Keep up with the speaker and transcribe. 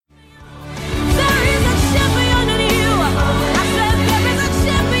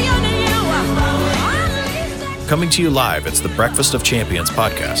Coming to you live, it's the Breakfast of Champions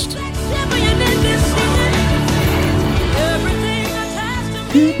podcast.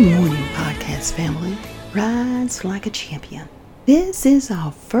 Good morning, podcast family. Rise like a champion. This is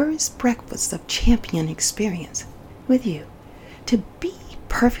our first Breakfast of Champion experience with you. To be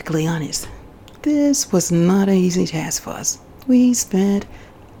perfectly honest, this was not an easy task for us. We spent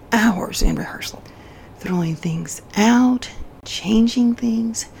hours in rehearsal, throwing things out, changing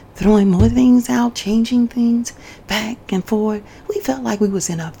things, throwing more things out, changing things, back and forth. We felt like we was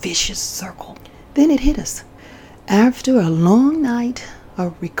in a vicious circle. Then it hit us. After a long night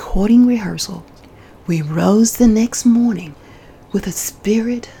of recording rehearsal, we rose the next morning with a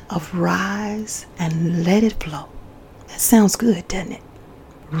spirit of rise and let it flow. That sounds good, doesn't it?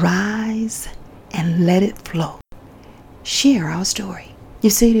 Rise and let it flow. Share our story. You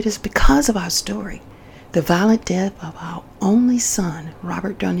see, it is because of our story, the violent death of our only son,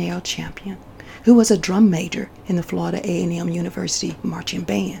 Robert Darnell Champion, who was a drum major in the Florida A&M University marching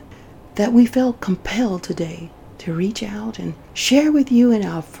band, that we felt compelled today to reach out and share with you in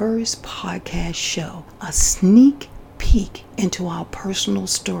our first podcast show a sneak peek into our personal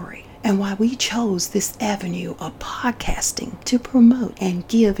story and why we chose this avenue of podcasting to promote and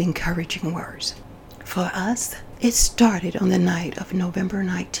give encouraging words. For us, it started on the night of November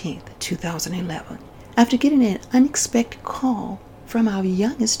 19th, 2011, after getting an unexpected call from our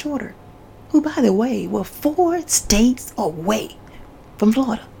youngest daughter, who, by the way, was 4 states away from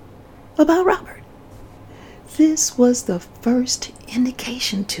Florida, about Robert. This was the first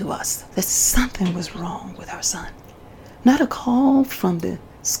indication to us that something was wrong with our son. Not a call from the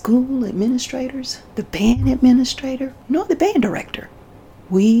school administrators, the band administrator, nor the band director.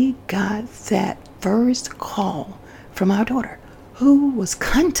 We got that first call from our daughter, who was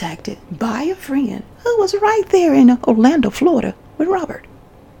contacted by a friend who was right there in Orlando, Florida with Robert.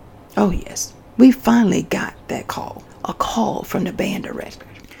 Oh yes, we finally got that call, a call from the band director,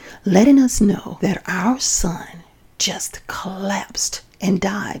 letting us know that our son just collapsed and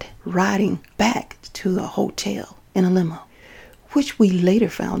died riding back to the hotel in a limo, which we later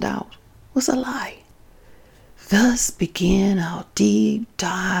found out was a lie. Thus began our deep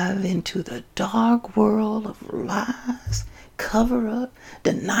dive into the dark world of lies, cover-up,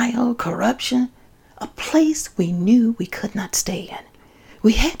 denial, corruption, a place we knew we could not stay in.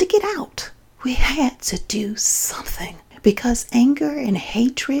 We had to get out. We had to do something because anger and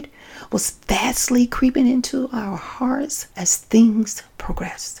hatred was vastly creeping into our hearts as things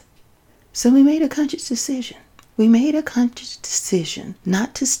progressed. So we made a conscious decision. We made a conscious decision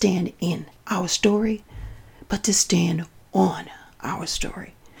not to stand in our story, but to stand on our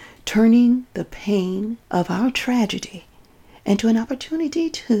story, turning the pain of our tragedy into an opportunity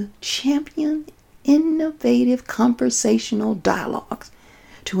to champion innovative conversational dialogues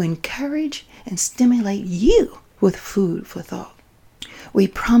to encourage and stimulate you with food for thought. We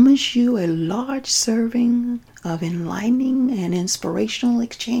promise you a large serving of enlightening and inspirational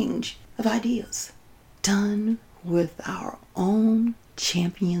exchange of ideas, done with our own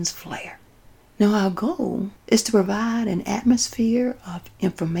champion's flair. Now, our goal is to provide an atmosphere of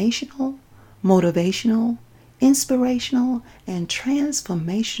informational, motivational, inspirational, and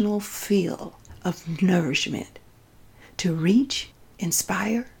transformational feel of nourishment to reach,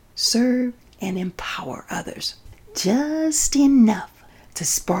 inspire, serve, and empower others. Just enough to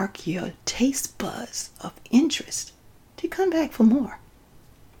spark your taste buds of interest to come back for more.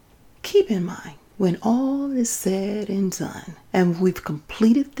 Keep in mind, when all is said and done, and we've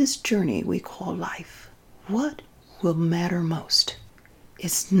completed this journey we call life, what will matter most?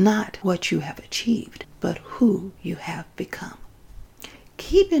 It's not what you have achieved, but who you have become.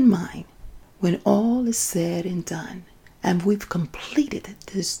 Keep in mind, when all is said and done, and we've completed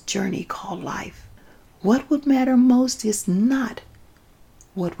this journey called life, what would matter most is not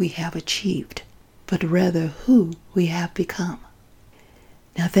what we have achieved, but rather who we have become.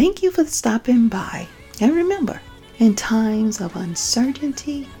 Now, thank you for stopping by. And remember, in times of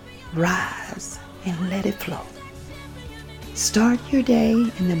uncertainty, rise and let it flow. Start your day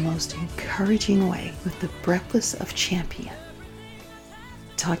in the most encouraging way with the Breakfast of Champion.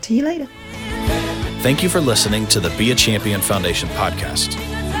 Talk to you later. Thank you for listening to the Be a Champion Foundation podcast.